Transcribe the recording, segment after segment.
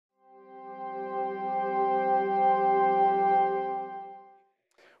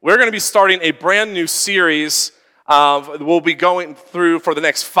We're going to be starting a brand new series we'll be going through for the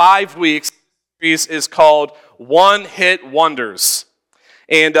next 5 weeks. The series is called One Hit Wonders.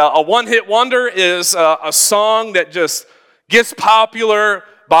 And a one-hit wonder is a song that just gets popular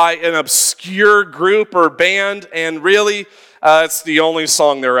by an obscure group or band, and really, it's the only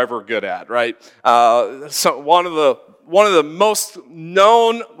song they're ever good at, right? So one of the most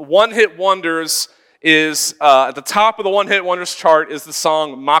known one-hit wonders is at the top of the one-hit wonders chart is the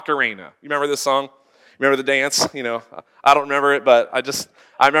song Macarena. You remember this song? Remember the dance? You know, I don't remember it, but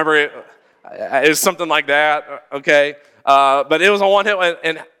I remember it. It was something like that. Okay. But it was a one-hit,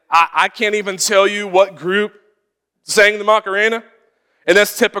 and I can't even tell you what group sang the Macarena, and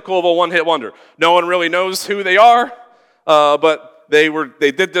that's typical of a one-hit wonder. No one really knows who they are, but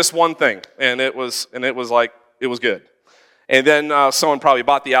they did this one thing, and it was good. And then someone probably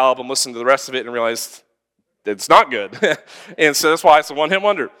bought the album, listened to the rest of it, and realized it's not good, and so that's why it's a one-hit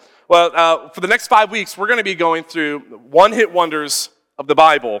wonder. Well, for the next 5 weeks, we're going to be going through one-hit wonders of the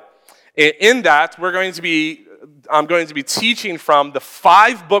Bible. In that, I'm going to be teaching from the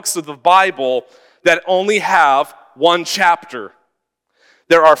 5 books of the Bible that only have one chapter.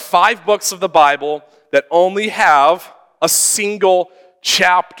 There are 5 books of the Bible that only have a single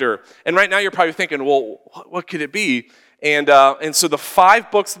chapter. And right now you're probably thinking, well, what could it be? And so the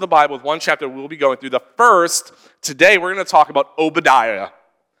 5 books of the Bible with one chapter we'll be going through. The first, today we're going to talk about Obadiah.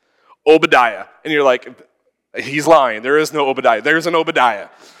 Obadiah. And you're like, he's lying. There is no Obadiah. There's an Obadiah.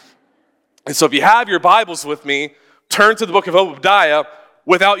 And so if you have your Bibles with me, turn to the book of Obadiah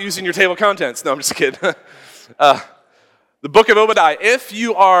without using your table of contents. No, I'm just kidding. The book of Obadiah. If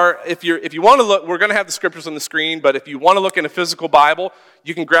you want to look, we're going to have the scriptures on the screen, but if you want to look in a physical Bible,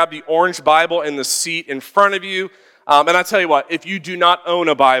 you can grab the orange Bible in the seat in front of you. And I tell you what, if you do not own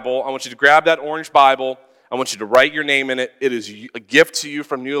a Bible, I want you to grab that orange Bible. I want you to write your name in it. It is a gift to you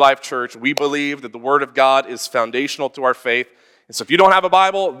from New Life Church. We believe that the Word of God is foundational to our faith. And so if you don't have a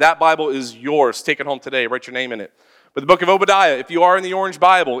Bible, that Bible is yours. Take it home today. Write your name in it. But the book of Obadiah, if you are in the orange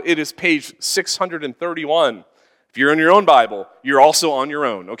Bible, it is page 631. If you're in your own Bible, you're also on your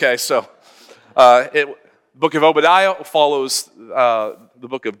own. Okay, so the book of Obadiah follows the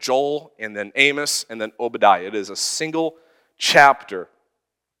book of Joel, and then Amos, and then Obadiah. It is a single chapter,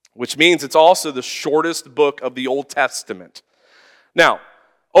 which means it's also the shortest book of the Old Testament. Now,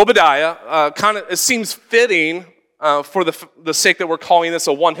 Obadiah, it seems fitting for the sake that we're calling this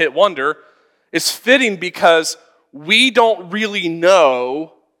a one-hit wonder. It's fitting because we don't really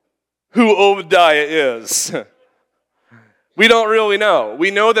know who Obadiah is. We don't really know.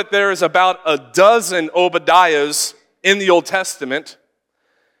 We know that there is about a dozen Obadiahs in the Old Testament.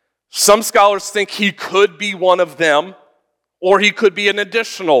 Some scholars think he could be one of them, or he could be an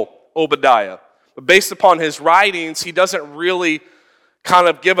additional Obadiah. But based upon his writings, he doesn't really kind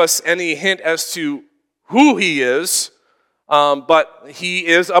of give us any hint as to who he is, but he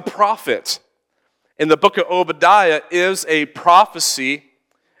is a prophet. And the book of Obadiah is a prophecy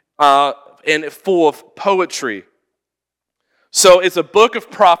and full of poetry. So it's a book of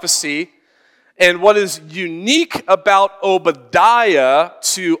prophecy, and what is unique about Obadiah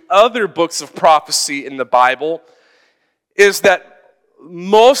to other books of prophecy in the Bible is that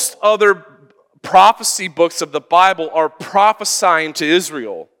most other prophecy books of the Bible are prophesying to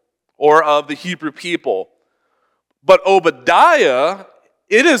Israel or of the Hebrew people. But Obadiah,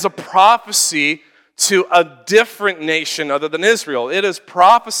 it is a prophecy to a different nation other than Israel. It is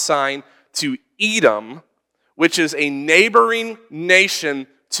prophesying to Edom, which is a neighboring nation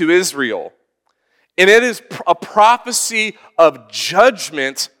to Israel. And it is a prophecy of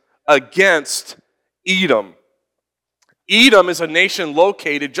judgment against Edom. Edom is a nation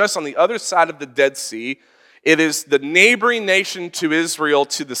located just on the other side of the Dead Sea. It is the neighboring nation to Israel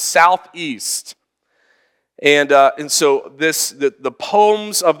to the southeast. And so the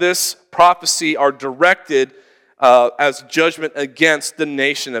poems of this prophecy are directed as judgment against the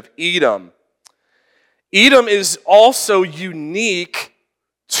nation of Edom. Edom is also unique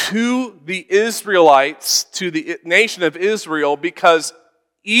to the Israelites, to the nation of Israel, because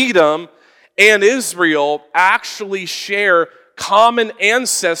Edom and Israel actually share common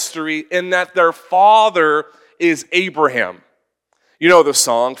ancestry in that their father is Abraham. You know the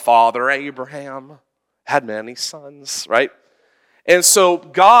song, Father Abraham had many sons, right? And so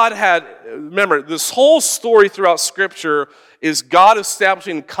remember, this whole story throughout Scripture is God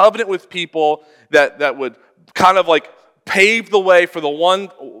establishing covenant with people that would kind of like pave the way for the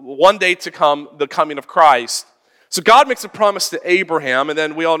one day to come, the coming of Christ. So God makes a promise to Abraham, and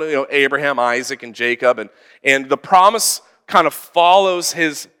then we all know, Abraham, Isaac, and Jacob, and the promise kind of follows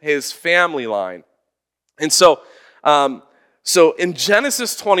his family line. And so So in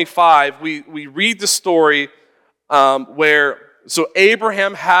Genesis 25, we read the story so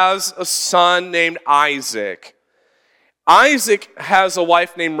Abraham has a son named Isaac. Isaac has a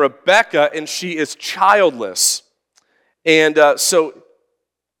wife named Rebekah, and she is childless. And so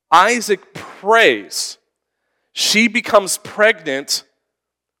Isaac prays. She becomes pregnant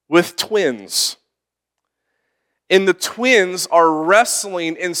with twins. And the twins are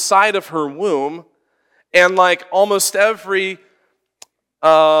wrestling inside of her womb. And like almost every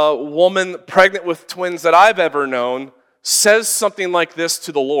woman pregnant with twins that I've ever known says something like this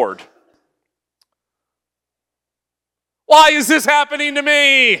to the Lord. Why is this happening to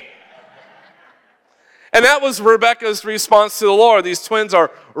me? And that was Rebekah's response to the Lord. These twins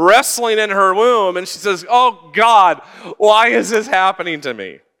are wrestling in her womb, and she says, oh God, why is this happening to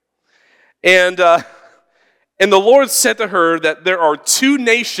me? And the Lord said to her that there are 2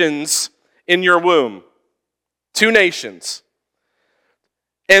 nations in your womb. 2 nations.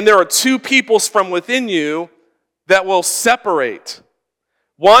 And there are 2 peoples from within you that will separate.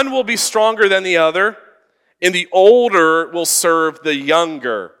 One will be stronger than the other, and the older will serve the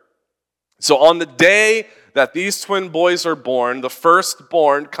younger. So on the day that these twin boys are born, the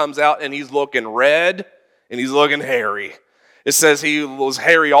firstborn comes out and he's looking red and he's looking hairy. It says he was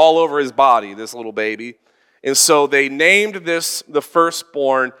hairy all over his body, this little baby. And so they named the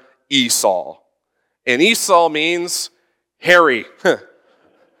firstborn Esau. And Esau means hairy.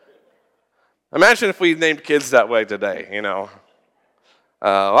 Imagine if we named kids that way today, you know.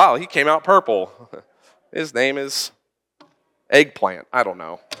 Wow, he came out purple. His name is eggplant. I don't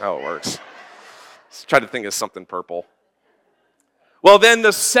know how it works. Let's try to think of something purple. Well, then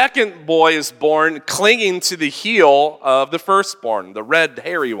the second boy is born clinging to the heel of the firstborn, the red,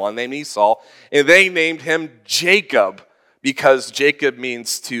 hairy one named Esau, and they named him Jacob because Jacob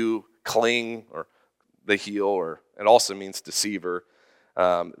means to cling, or the heel, or it also means deceiver,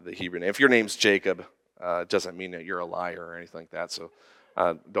 the Hebrew name. If your name's Jacob, it doesn't mean that you're a liar or anything like that, so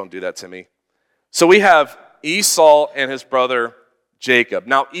don't do that to me. So we have Esau and his brother Jacob.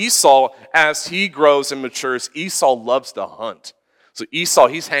 Now Esau, as he grows and matures, Esau loves to hunt. So Esau,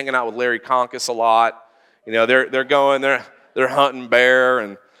 he's hanging out with Larry Conkis a lot. You know, they're hunting bear,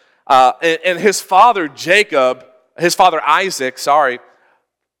 and his father Isaac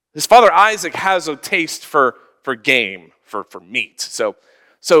has a taste for game, for meat. So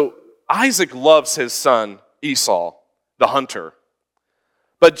Isaac loves his son Esau, the hunter.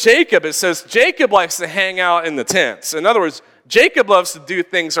 But Jacob, it says, Jacob likes to hang out in the tents. In other words, Jacob loves to do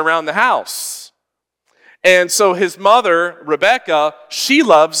things around the house. And so his mother, Rebekah, she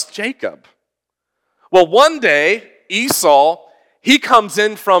loves Jacob. Well, one day, Esau, he comes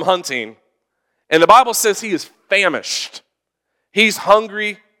in from hunting, and the Bible says he is famished. He's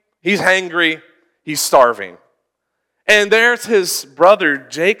hungry, he's hangry, he's starving. And there's his brother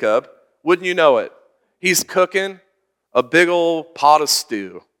Jacob, wouldn't you know it? He's cooking a big old pot of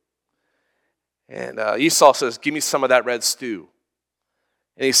stew. And Esau says, give me some of that red stew.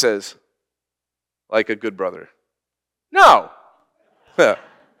 And he says, like a good brother, no.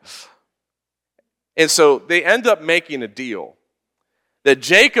 And so they end up making a deal that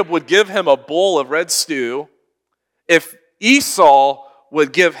Jacob would give him a bowl of red stew if Esau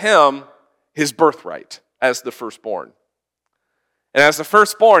would give him his birthright as the firstborn. And as the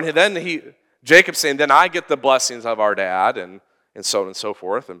firstborn, Jacob's saying, then I get the blessings of our dad, and so on and so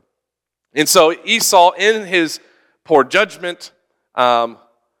forth. And so Esau, in his poor judgment,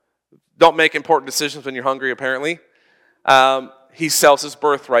 don't make important decisions when you're hungry, apparently, he sells his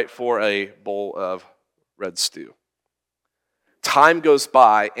birthright for a bowl of red stew. Time goes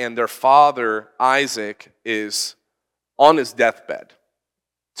by, and their father, Isaac, is on his deathbed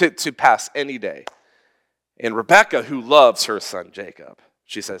to pass any day. And Rebekah, who loves her son Jacob,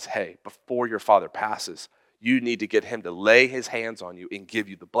 she says, hey, before your father passes, you need to get him to lay his hands on you and give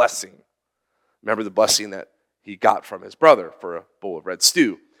you the blessing. Remember the blessing that he got from his brother for a bowl of red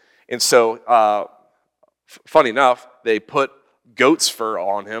stew. And so, funny enough, they put goat's fur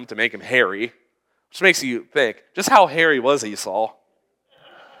on him to make him hairy, which makes you think, just how hairy was Esau?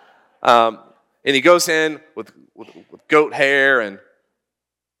 And he goes in with goat hair and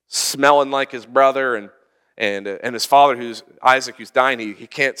smelling like his brother, and his father, Isaac, who's dying, he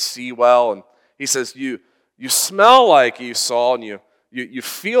can't see well, and he says, you smell like Esau, and you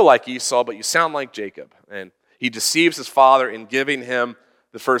feel like Esau, but you sound like Jacob. And he deceives his father in giving him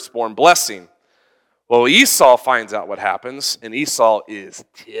the firstborn blessing. Well, Esau finds out what happens, and Esau is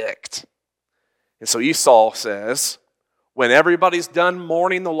ticked. And so Esau says, when everybody's done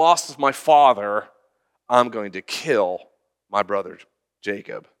mourning the loss of my father, I'm going to kill my brother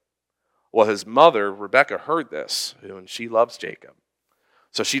Jacob. Well, his mother, Rebekah, heard this, and she loves Jacob.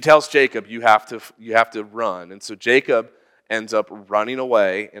 So she tells Jacob, you have to run. And so Jacob ends up running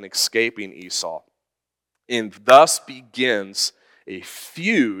away and escaping Esau. And thus begins a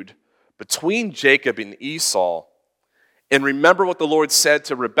feud between Jacob and Esau. And remember what the Lord said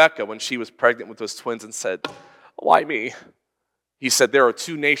to Rebekah when she was pregnant with those twins and said, why me? He said, there are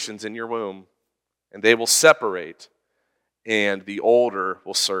two nations in your womb, and they will separate, and the older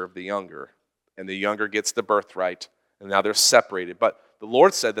will serve the younger. And the younger gets the birthright, and now they're separated. But the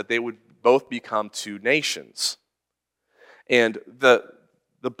Lord said that they would both become two nations. And the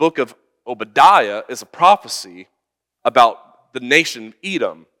book of Obadiah is a prophecy about the nation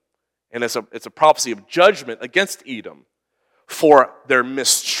Edom. And it's a prophecy of judgment against Edom for their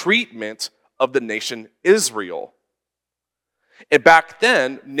mistreatment of the nation Israel. And back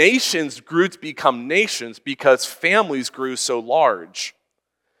then, nations grew to become nations because families grew so large.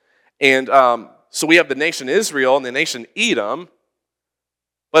 And so we have the nation Israel and the nation Edom,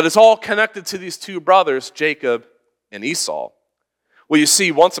 but it's all connected to these two brothers, Jacob and Esau. Well, you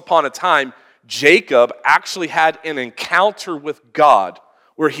see, once upon a time, Jacob actually had an encounter with God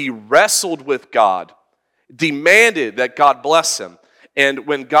where he wrestled with God, demanded that God bless him. And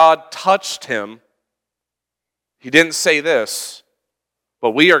when God touched him, he didn't say this,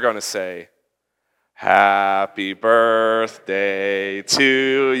 but we are going to say, happy birthday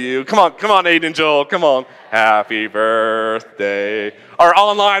to you. Come on, Aiden Joel, come on. Happy birthday. Our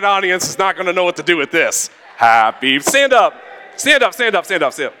online audience is not going to know what to do with this. Stand up.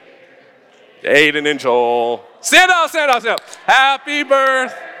 Aiden and Joel. Stand up. Happy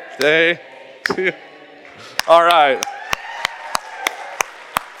birthday to you. All right.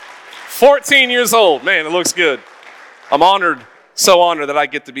 14 years old. Man, it looks good. I'm honored, so honored that I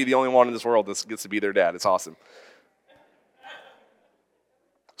get to be the only one in this world that gets to be their dad. It's awesome.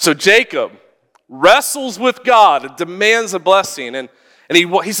 So Jacob wrestles with God and demands a blessing. And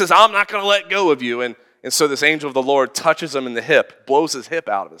he says, I'm not going to let go of you. And so this angel of the Lord touches him in the hip, blows his hip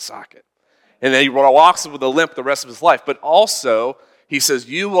out of his socket. And then he walks with a limp the rest of his life. But also, he says,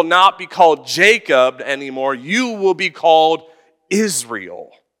 you will not be called Jacob anymore. You will be called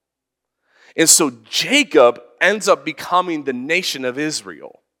Israel. And so Jacob ends up becoming the nation of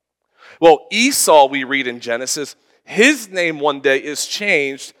Israel. Well, Esau, we read in Genesis, his name one day is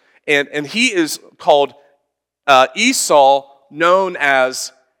changed, and he is called Esau, known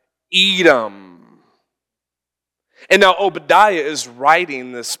as Edom. And now Obadiah is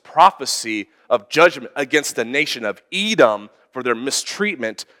writing this prophecy of judgment against the nation of Edom for their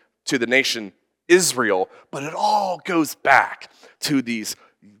mistreatment to the nation Israel. But it all goes back to these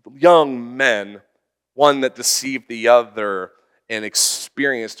young men, one that deceived the other and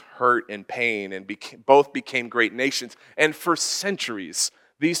experienced hurt and pain, and both became great nations. And for centuries,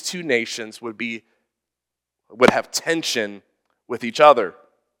 these two nations would have tension with each other.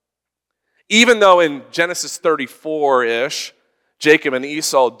 Even though in Genesis 34-ish, Jacob and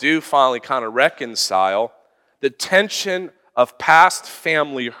Esau do finally kind of reconcile, the tension of past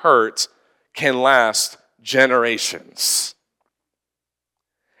family hurt can last generations.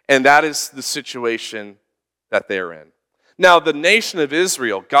 And that is the situation that they're in. Now, the nation of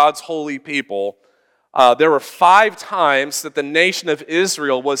Israel, God's holy people, there were 5 times that the nation of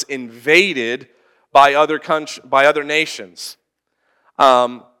Israel was invaded by other nations.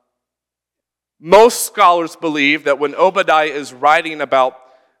 Most scholars believe that when Obadiah is writing about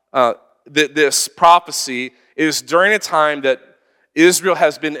this prophecy, it is during a time that Israel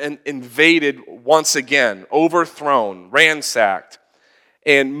has been invaded once again, overthrown, ransacked.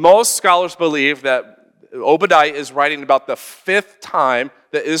 And most scholars believe that Obadiah is writing about the 5th time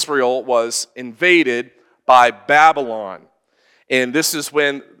that Israel was invaded by Babylon. And this is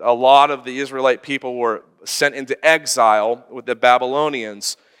when a lot of the Israelite people were sent into exile with the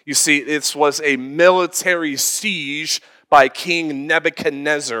Babylonians. You see, this was a military siege by King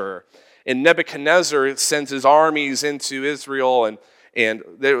Nebuchadnezzar. And Nebuchadnezzar sends his armies into Israel, and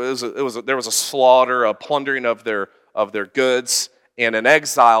there was a slaughter, a plundering of their goods, and an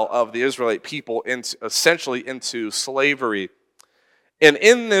exile of the Israelite people essentially into slavery. And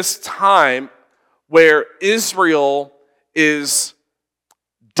in this time where Israel is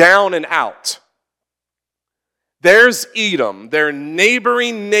down and out, there's Edom, their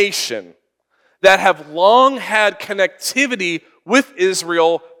neighboring nation, that have long had connectivity with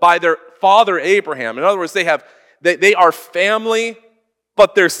Israel by their father Abraham. In other words, they are family,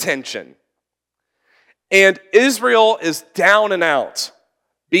 but there's tension. And Israel is down and out,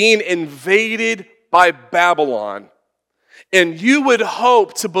 being invaded by Babylon. And you would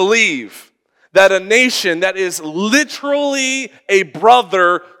hope to believe that a nation that is literally a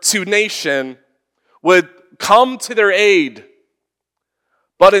brother to nation would come to their aid.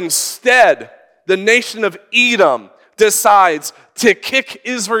 But instead, the nation of Edom decides to kick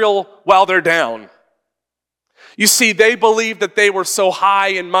Israel while they're down. You see, they believed that they were so high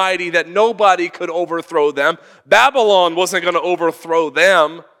and mighty that nobody could overthrow them. Babylon wasn't going to overthrow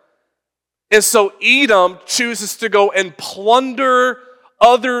them. And so Edom chooses to go and plunder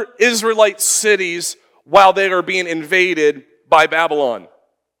other Israelite cities while they are being invaded by Babylon.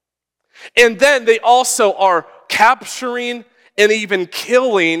 And then they also are capturing and even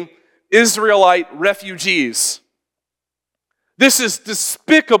killing Israelite refugees. This is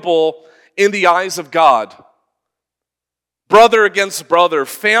despicable in the eyes of God. Brother against brother,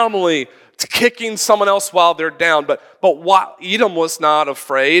 family kicking someone else while they're down. But Edom was not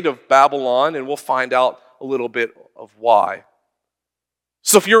afraid of Babylon, and we'll find out a little bit of why.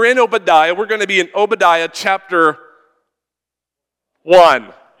 So if you're in Obadiah, we're going to be in Obadiah chapter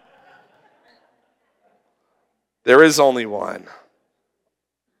 1. There is only one.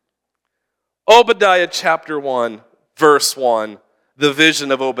 Obadiah chapter 1, verse 1, the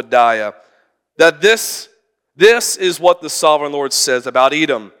vision of Obadiah. That this is what the sovereign Lord says about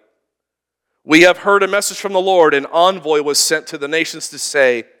Edom. We have heard a message from the Lord. An envoy was sent to the nations to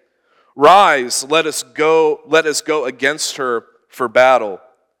say, "Rise, let us go against her for battle.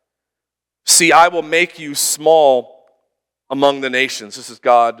 See, I will make you small among the nations." This is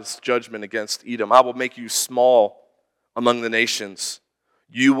God's judgment against Edom. "I will make you small among the nations.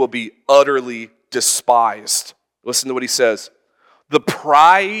 You will be utterly despised." Listen to what he says. "The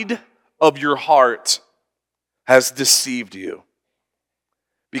pride of your heart has deceived you,"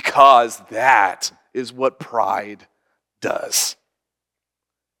 because that is what pride does.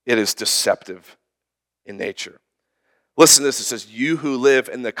 It is deceptive in nature. Listen to this. It says, "You who live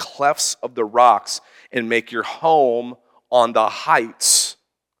in the clefts of the rocks and make your home on the heights.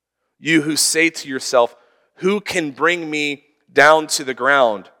 You who say to yourself, 'Who can bring me down to the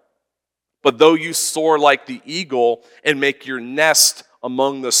ground?' But though you soar like the eagle and make your nest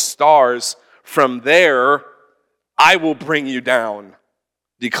among the stars, from there I will bring you down,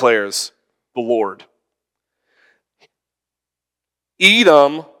 declares the Lord."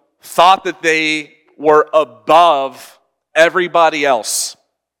 Edom thought that they were above everybody else,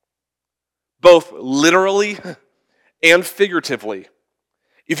 both literally and figuratively.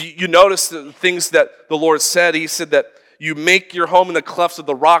 If you notice the things that the Lord said, he said that you make your home in the clefts of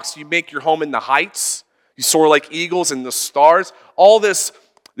the rocks, you make your home in the heights, you soar like eagles in the stars. All this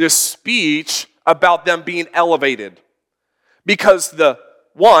speech about them being elevated. Because the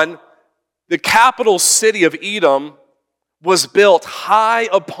capital city of Edom was built high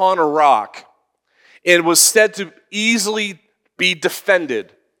upon a rock and was said to easily be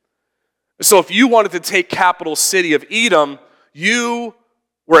defended. So if you wanted to take capital city of Edom, you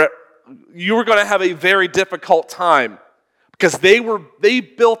were going to have a very difficult time, because they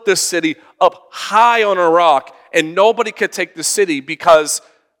built this city up high on a rock, and nobody could take the city because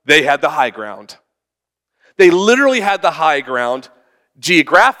they had the high ground. They literally had the high ground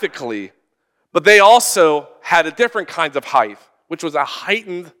geographically, but they also had a different kind of height, which was a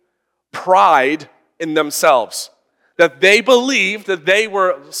heightened pride in themselves. That they believed that they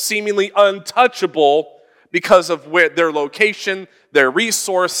were seemingly untouchable because of their location, their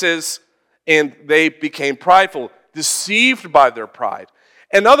resources, and they became prideful, deceived by their pride.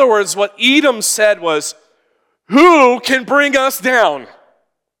 In other words, what Edom said was, "Who can bring us down?"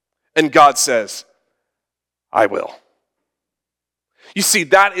 And God says, "I will." You see,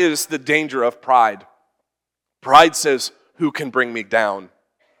 that is the danger of pride. Pride says, "Who can bring me down?"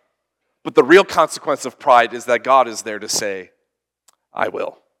 But the real consequence of pride is that God is there to say, "I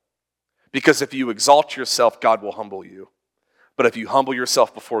will." Because if you exalt yourself, God will humble you. But if you humble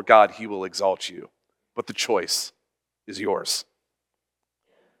yourself before God, he will exalt you. But the choice is yours.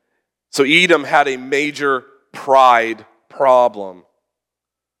 So Edom had a major pride problem.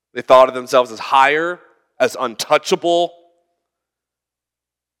 They thought of themselves as higher, as untouchable.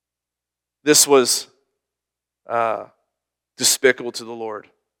 This was despicable to the Lord.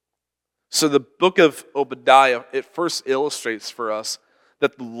 So the book of Obadiah, it first illustrates for us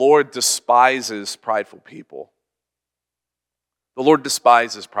that the Lord despises prideful people. The Lord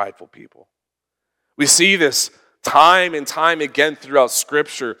despises prideful people. We see this time and time again throughout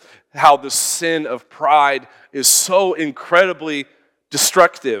Scripture, how the sin of pride is so incredibly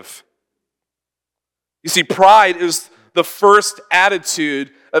destructive. You see, pride is the first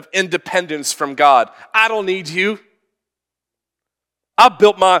attitude of independence from God. I don't need you. I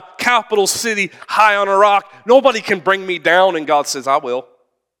built my capital city high on a rock. Nobody can bring me down. And God says, "I will.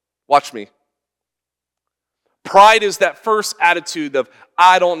 Watch me. Pride is that first attitude of,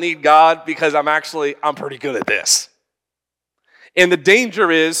 I don't need God because I'm pretty good at this. And the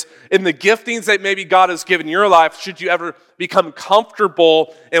danger is, in the giftings that maybe God has given your life, should you ever become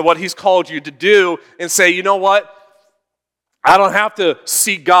comfortable in what He's called you to do and say, you know what? I don't have to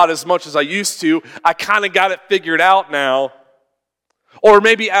seek God as much as I used to. I kind of got it figured out now. Or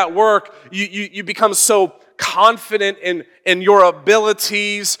maybe at work, you become so confident in your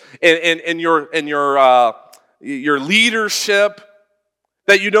abilities and your leadership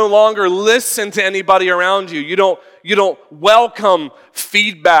that you no longer listen to anybody around you. You don't welcome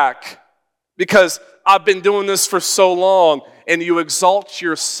feedback because I've been doing this for so long, and you exalt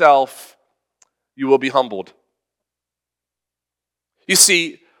yourself, you will be humbled. You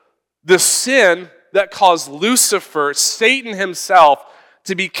see, the sin that caused Lucifer, Satan himself,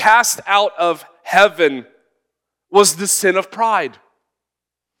 to be cast out of heaven was the sin of pride.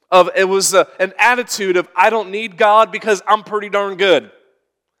 It was an attitude of, I don't need God because I'm pretty darn good.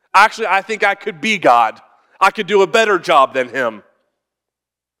 Actually, I think I could be God. I could do a better job than Him.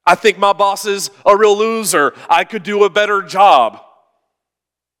 I think my boss is a real loser. I could do a better job.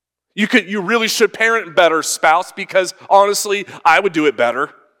 You really should parent better, spouse, because honestly, I would do it better.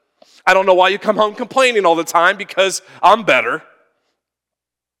 I don't know why you come home complaining all the time, because I'm better.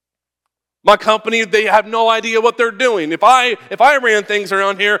 My company, they have no idea what they're doing. If I ran things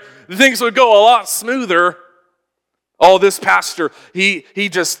around here, things would go a lot smoother. Oh, this pastor, he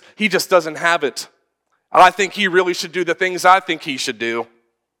just doesn't have it. And I think he really should do the things I think he should do.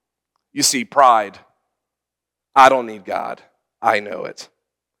 You see, pride. I don't need God. I know it.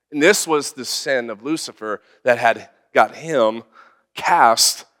 And this was the sin of Lucifer that had got him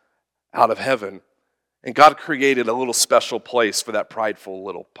cast out of heaven. And God created a little special place for that prideful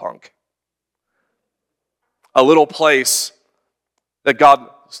little punk. A little place that God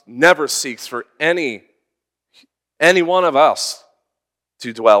never seeks for any one of us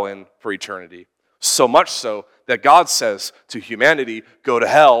to dwell in for eternity. So much so that God says to humanity, go to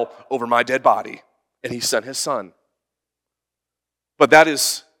hell over my dead body. And He sent His Son. But that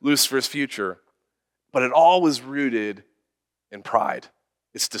is Lucifer's future. But it all was rooted in pride.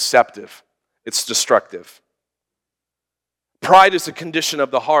 It's deceptive. It's destructive. Pride is a condition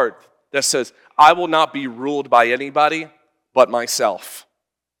of the heart that says, I will not be ruled by anybody but myself.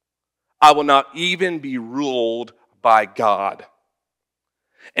 I will not even be ruled by God.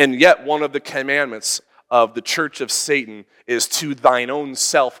 And yet one of the commandments of the church of Satan is to thine own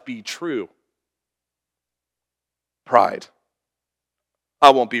self be true. Pride.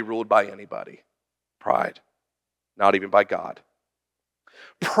 I won't be ruled by anybody. Pride. Not even by God.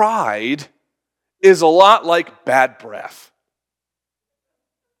 Pride is a lot like bad breath.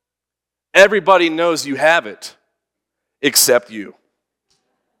 Everybody knows you have it, except you.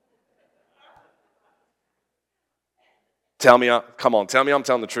 Tell me I'm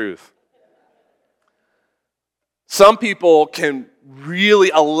telling the truth. Some people can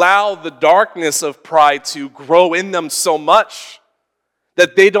really allow the darkness of pride to grow in them so much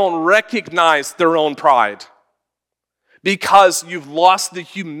that they don't recognize their own pride. Because you've lost the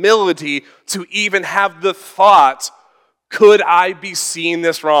humility to even have the thought, could I be seeing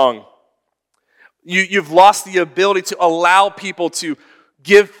this wrong? You've lost the ability to allow people to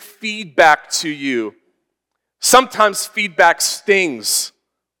give feedback to you. Sometimes feedback stings.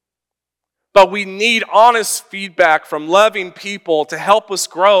 But we need honest feedback from loving people to help us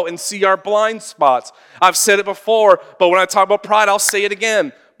grow and see our blind spots. I've said it before, but when I talk about pride, I'll say it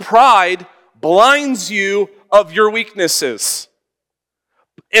again. Pride blinds you of your weaknesses.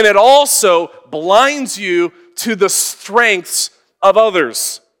 And it also blinds you to the strengths of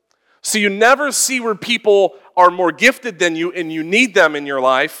others. So you never see where people are more gifted than you and you need them in your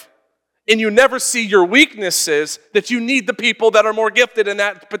life. And you never see your weaknesses that you need the people that are more gifted in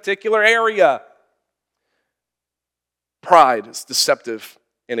that particular area. Pride is deceptive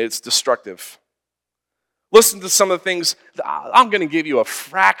and it's destructive. Listen to some of the things. I'm going to give you a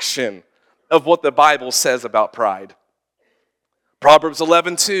fraction of what the Bible says about pride. Proverbs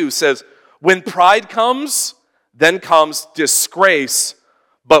 11:2 says, when pride comes, then comes disgrace,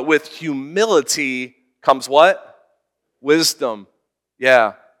 but with humility comes what? Wisdom.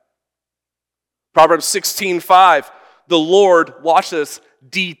 Yeah. Proverbs 16:5, the Lord, watch this,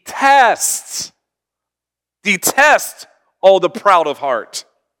 detests all the proud of heart.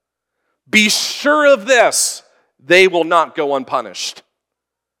 Be sure of this, they will not go unpunished.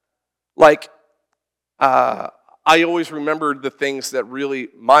 Like, I always remembered the things that really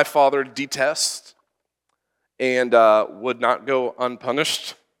my father detests and would not go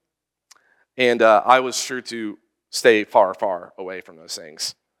unpunished. And I was sure to stay far, far away from those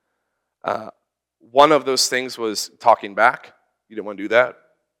things. One of those things was talking back. You didn't want to do that.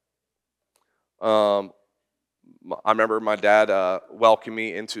 I remember my dad welcomed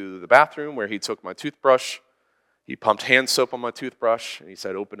me into the bathroom where he took my toothbrush. He pumped hand soap on my toothbrush, and he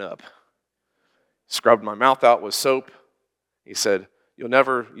said, "Open up." Scrubbed my mouth out with soap. He said, "You'll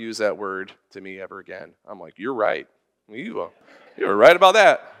never use that word to me ever again." I'm like, "You're right. You were right about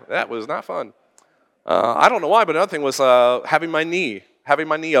that. That was not fun." I don't know why, but another thing was having my knee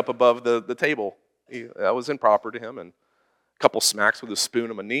up above the table. That was improper to him, and a couple smacks with a spoon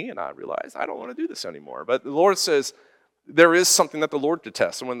on my knee, and I realized I don't want to do this anymore. But the Lord says there is something that the Lord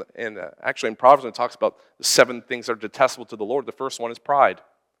detests. And actually in Proverbs, when it talks about the 7 things that are detestable to the Lord, the first one is pride.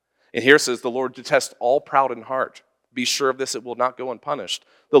 And here it says, the Lord detests all proud in heart. Be sure of this, it will not go unpunished.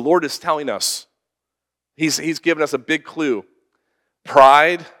 The Lord is telling us, He's given us a big clue.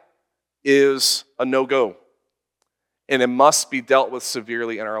 Pride is a no-go, and it must be dealt with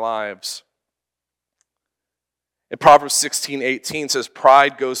severely in our lives. In Proverbs 16:18 says,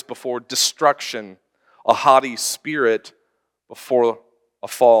 pride goes before destruction, a haughty spirit before a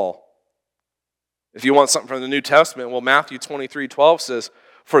fall. If you want something from the New Testament, well, Matthew 23:12 says,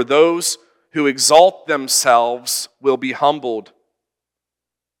 for those who exalt themselves will be humbled.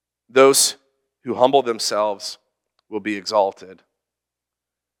 Those who humble themselves will be exalted.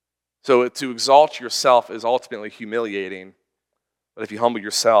 So to exalt yourself is ultimately humiliating. But if you humble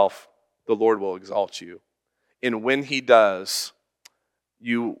yourself, the Lord will exalt you. And when He does,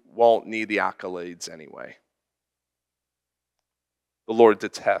 you won't need the accolades anyway. The Lord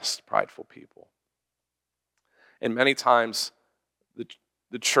detests prideful people. And many times,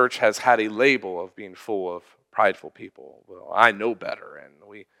 the church has had a label of being full of prideful people. Well, I know better, and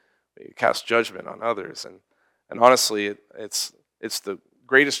we cast judgment on others. And honestly, it's the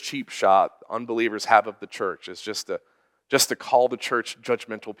greatest cheap shot unbelievers have of the church is just to call the church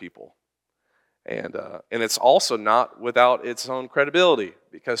judgmental people. And it's also not without its own credibility,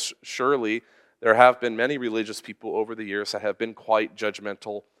 because surely there have been many religious people over the years that have been quite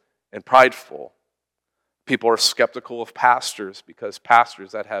judgmental and prideful. People are skeptical of pastors because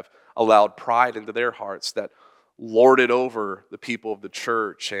pastors that have allowed pride into their hearts, that lord it over the people of the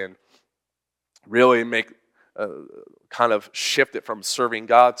church and really make kind of shift it from serving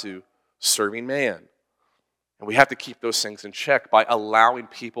God to serving man. And we have to keep those things in check by allowing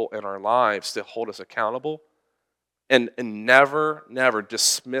people in our lives to hold us accountable and never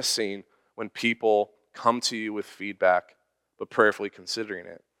dismissing when people come to you with feedback, but prayerfully considering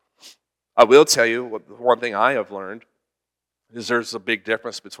it. I will tell you, one thing I have learned is there's a big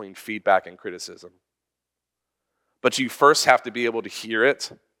difference between feedback and criticism. But you first have to be able to hear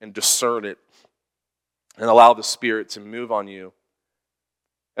it and discern it and allow the Spirit to move on you.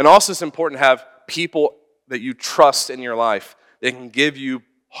 And also it's important to have people that you trust in your life. They can give you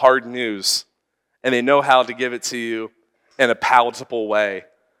hard news, and they know how to give it to you in a palatable way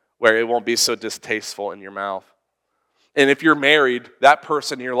where it won't be so distasteful in your mouth. And if you're married, that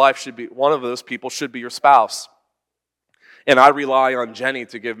person in your life should be, one of those people should be your spouse. And I rely on Jenny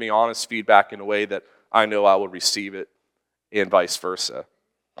to give me honest feedback in a way that I know I will receive it, and vice versa.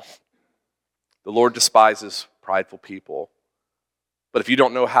 The Lord despises prideful people. But if you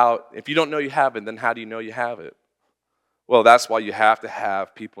don't know you have it, then how do you know you have it? Well, that's why you have to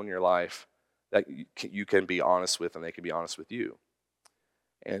have people in your life that you can be honest with, and they can be honest with you.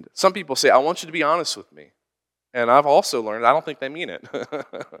 And some people say, I want you to be honest with me. And I've also learned, I don't think they mean it.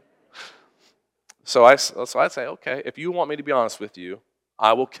 So I say, okay, if you want me to be honest with you,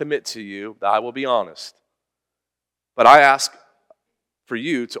 I will commit to you that I will be honest. But I ask for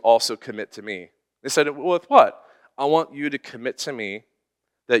you to also commit to me. They said, with what? I want you to commit to me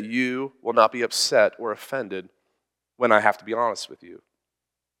that you will not be upset or offended when I have to be honest with you.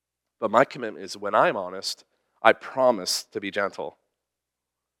 But my commitment is when I'm honest, I promise to be gentle,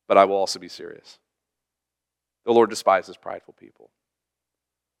 but I will also be serious. The Lord despises prideful people.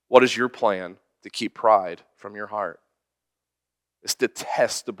 What is your plan to keep pride from your heart? It's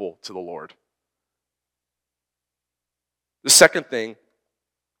detestable to the Lord. The second thing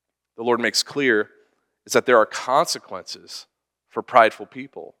the Lord makes clear is that there are consequences for prideful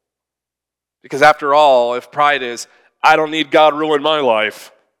people. Because after all, if pride is, I don't need God ruling my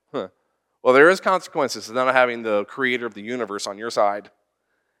life, well, there is consequences to not having the creator of the universe on your side.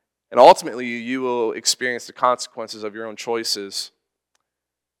 And ultimately, you will experience the consequences of your own choices.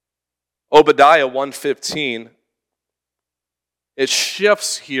 Obadiah 1:15, it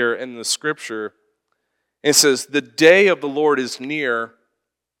shifts here in the scripture. It says, the day of the Lord is near,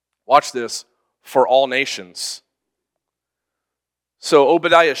 watch this, for all nations. So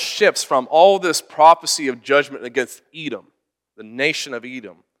Obadiah shifts from all this prophecy of judgment against Edom, the nation of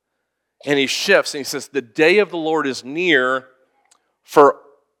Edom. And he shifts and he says, the day of the Lord is near for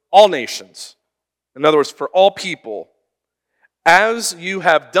all nations. In other words, for all people. As you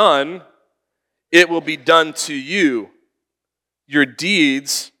have done, it will be done to you. Your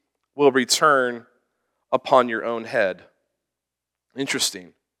deeds will return upon your own head.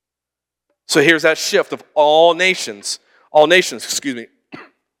 Interesting. So here's that shift of all nations,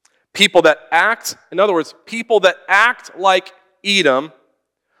 people that act, in other words, people that act like Edom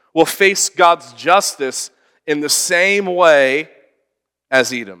will face God's justice in the same way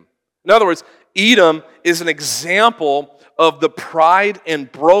as Edom. In other words, Edom is an example of the pride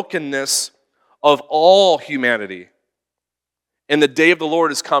and brokenness of all humanity. And the day of the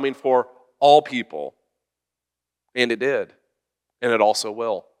Lord is coming for all people. And it did. And it also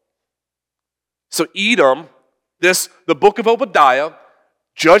will. So Edom, the book of Obadiah,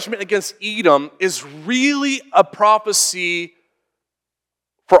 judgment against Edom, is really a prophecy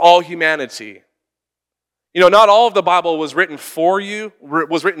for all humanity. You know, not all of the Bible was written for you,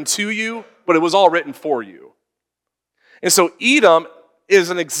 was written to you, but it was all written for you. And so Edom is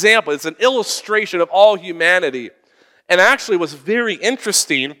an example, it's an illustration of all humanity. And actually what's very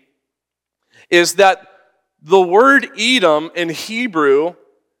interesting is that the word Edom in Hebrew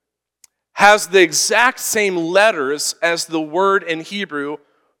has the exact same letters as the word in Hebrew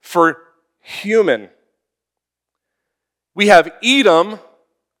for human. We have Edom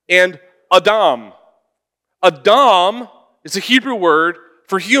and Adam. Adam is a Hebrew word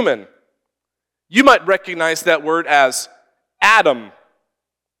for human. You might recognize that word as Adam,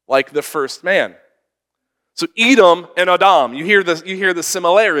 like the first man. So Edom and Adam, you hear the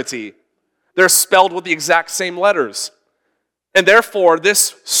similarity. They're spelled with the exact same letters. And therefore,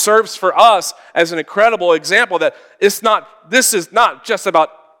 this serves for us as an incredible example that this is not just about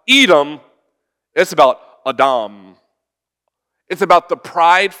Edom, it's about Adam. It's about the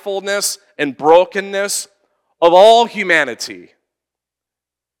pridefulness and brokenness of all humanity.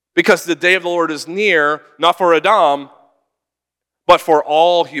 Because the day of the Lord is near, not for Adam, but for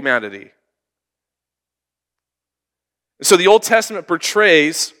all humanity. So the Old Testament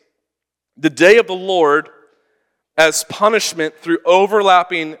portrays the day of the Lord as punishment through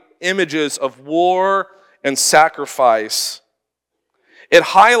overlapping images of war and sacrifice. It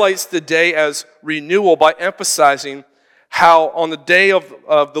highlights the day as renewal by emphasizing how on the day of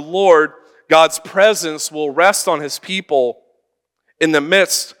the Lord, God's presence will rest on his people in the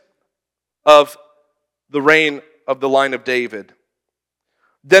midst of the reign of the line of David.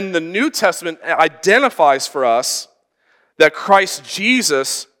 Then the New Testament identifies for us that Christ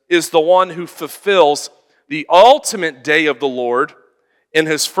Jesus is the one who fulfills the ultimate day of the Lord in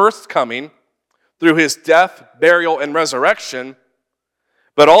his first coming through his death, burial, and resurrection,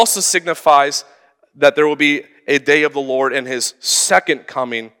 but also signifies that there will be a day of the Lord in his second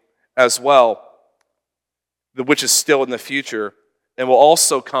coming as well, which is still in the future, and will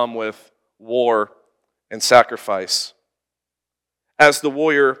also come with war and sacrifice. As the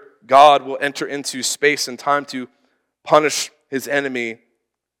warrior, God will enter into space and time to punish his enemy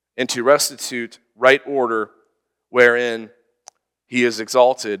and to restitute right order wherein he is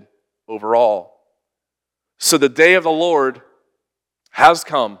exalted over all. So the day of the Lord has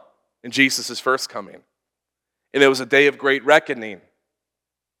come in Jesus' first coming. And it was a day of great reckoning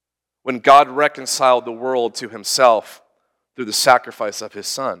when God reconciled the world to himself through the sacrifice of his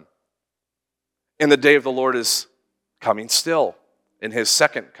Son. And the day of the Lord is coming still in his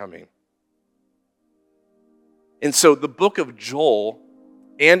second coming. And so the book of Joel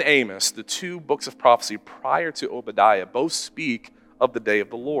and Amos, the two books of prophecy prior to Obadiah, both speak of the day of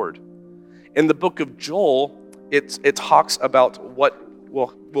the Lord. In the book of Joel, it talks about what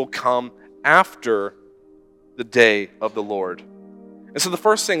will come after the day of the Lord. And so the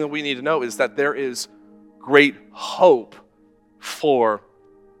first thing that we need to know is that there is great hope for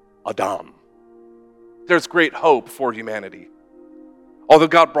Adam. There's great hope for humanity. Although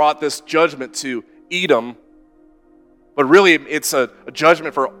God brought this judgment to Edom, but really it's a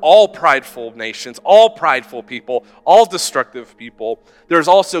judgment for all prideful nations, all prideful people, all destructive people. There's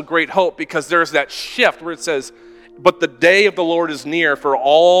also great hope because there's that shift where it says, but the day of the Lord is near for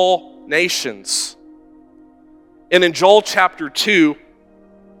all nations. And in Joel chapter 2,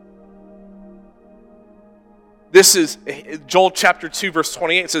 this is Joel chapter 2 verse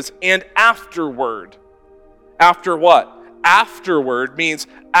 28, it says, and afterward. After what? Afterward means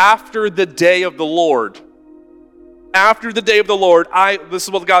after the day of the Lord. After the day of the Lord, this is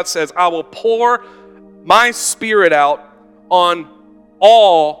what God says, I will pour my spirit out on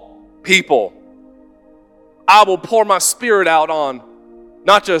all people. I will pour my spirit out on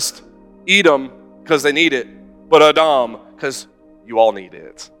not just Edom because they need it, but Adam because you all need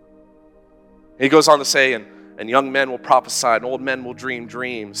it. He goes on to say, and young men will prophesy, and old men will dream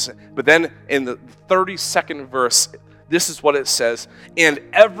dreams. But then in the 32nd verse, this is what it says, and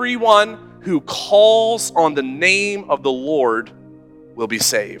everyone who calls on the name of the Lord will be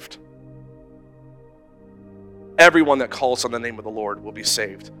saved. Everyone that calls on the name of the Lord will be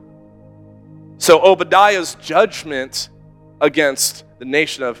saved. So Obadiah's judgment against the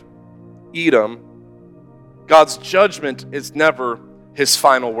nation of Edom, God's judgment is never his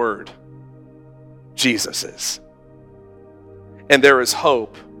final word. Jesus is. And there is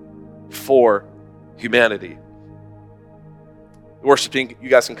hope for humanity. Worshiping, you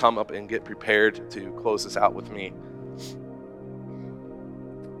guys can come up and get prepared to close this out with me.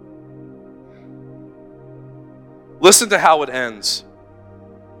 Listen to how it ends.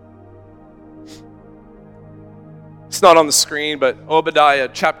 It's not on the screen, but Obadiah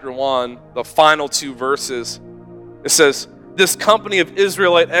chapter 1, the final 2 verses, it says, "This company of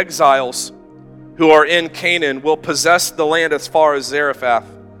Israelite exiles who are in Canaan will possess the land as far as Zarephath.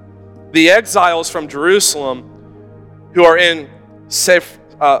 The exiles from Jerusalem who are in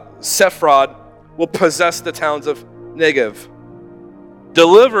Sephrad will possess the towns of Negev.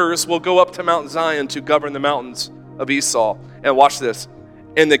 Deliverers will go up to Mount Zion to govern the mountains of Esau." And watch this.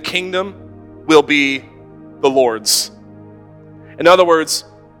 "And the kingdom will be the Lord's." In other words,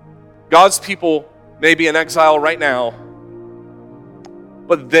 God's people may be in exile right now,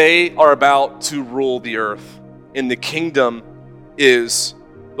 but they are about to rule the earth. And the kingdom is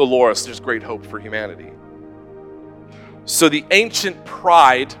the Lord's. There's great hope for humanity. So the ancient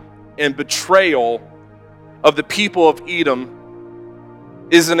pride and betrayal of the people of Edom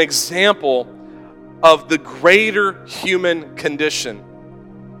is an example of the greater human condition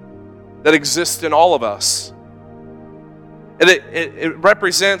that exists in all of us. And it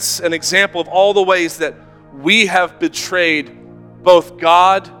represents an example of all the ways that we have betrayed both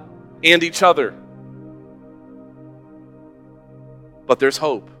God and each other. But there's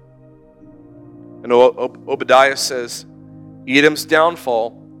hope. And Obadiah says, Edom's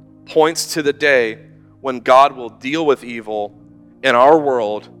downfall points to the day when God will deal with evil in our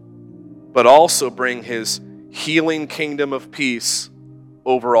world, but also bring his healing kingdom of peace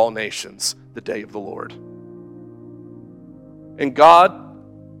over all nations, the day of the Lord. And God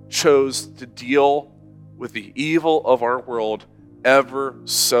chose to deal with the evil of our world ever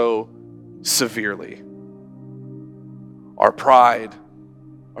so severely. Our pride,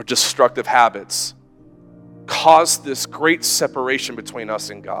 our destructive habits caused this great separation between us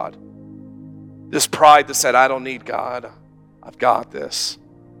and God. This pride that said, I don't need God, I've got this.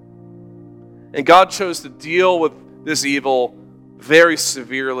 And God chose to deal with this evil very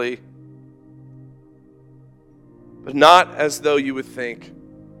severely, but not as though you would think.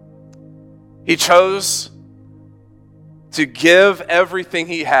 He chose to give everything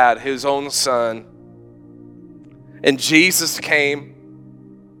he had, his own son. And Jesus came.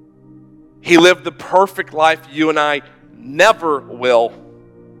 He lived the perfect life you and I never will.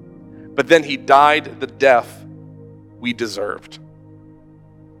 But then he died the death we deserved.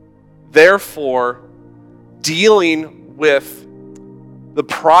 Therefore, dealing with the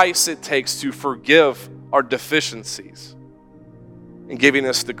price it takes to forgive our deficiencies and giving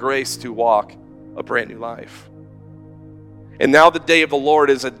us the grace to walk a brand new life. And now the day of the Lord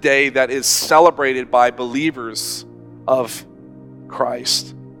is a day that is celebrated by believers of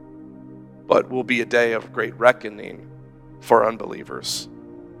Christ, but will be a day of great reckoning for unbelievers.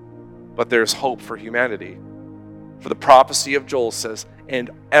 But there's hope for humanity. For the prophecy of Joel says, and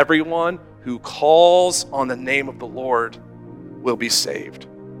everyone who calls on the name of the Lord will be saved.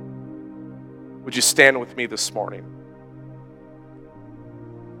 Would you stand with me this morning?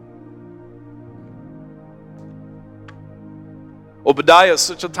 Obadiah is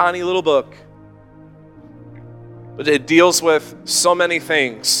such a tiny little book, but it deals with so many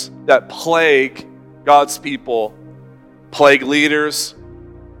things that plague God's people, plague leaders,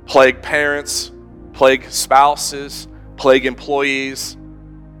 plague parents, plague spouses, plague employees,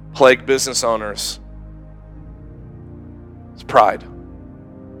 plague business owners. It's pride.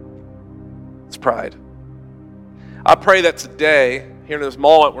 It's pride. I pray that today, here in this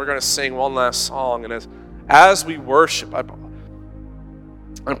moment, we're going to sing one last song. And as we worship,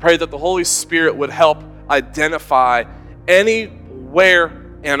 I pray that the Holy Spirit would help identify anywhere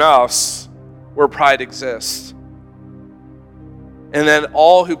in us where pride exists. And then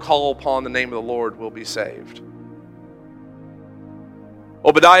all who call upon the name of the Lord will be saved.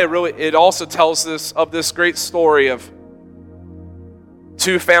 Obadiah it also tells us of this great story of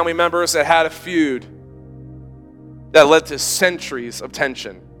two family members that had a feud that led to centuries of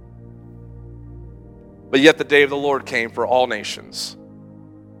tension. But yet the day of the Lord came for all nations.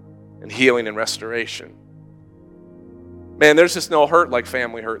 and healing and restoration. Man, there's just no hurt like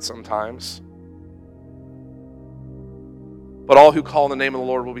family hurt sometimes. But all who call on the name of the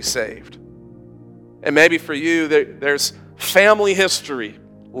Lord will be saved. And maybe for you, there's family history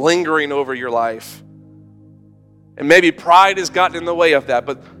lingering over your life. And maybe pride has gotten in the way of that,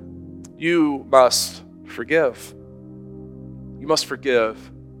 but you must forgive. You must forgive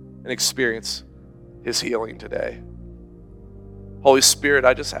and experience His healing today. Holy Spirit,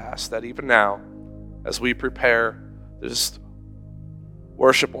 I just ask that even now, as we prepare to just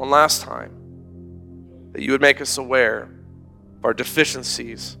worship one last time, that you would make us aware of our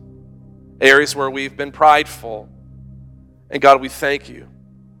deficiencies, areas where we've been prideful. And God, we thank you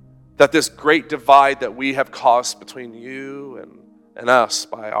that this great divide that we have caused between you and us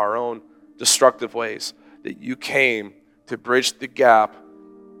by our own destructive ways, that you came to bridge the gap,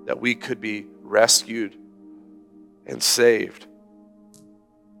 that we could be rescued and saved.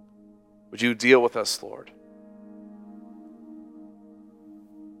 Would you deal with us, Lord?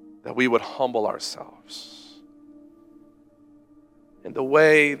 That we would humble ourselves. And the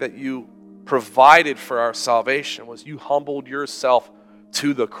way that you provided for our salvation was you humbled yourself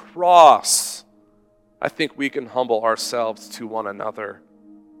to the cross. I think we can humble ourselves to one another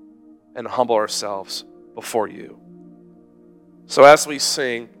and humble ourselves before you. So as we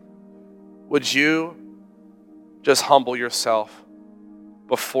sing, would you just humble yourself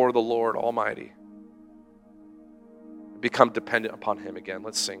before the Lord Almighty? Become dependent upon Him again.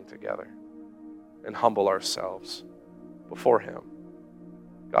 Let's sing together and humble ourselves before Him.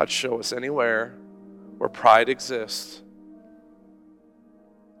 God, show us anywhere where pride exists.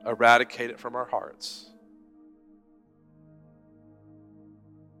 Eradicate it from our hearts.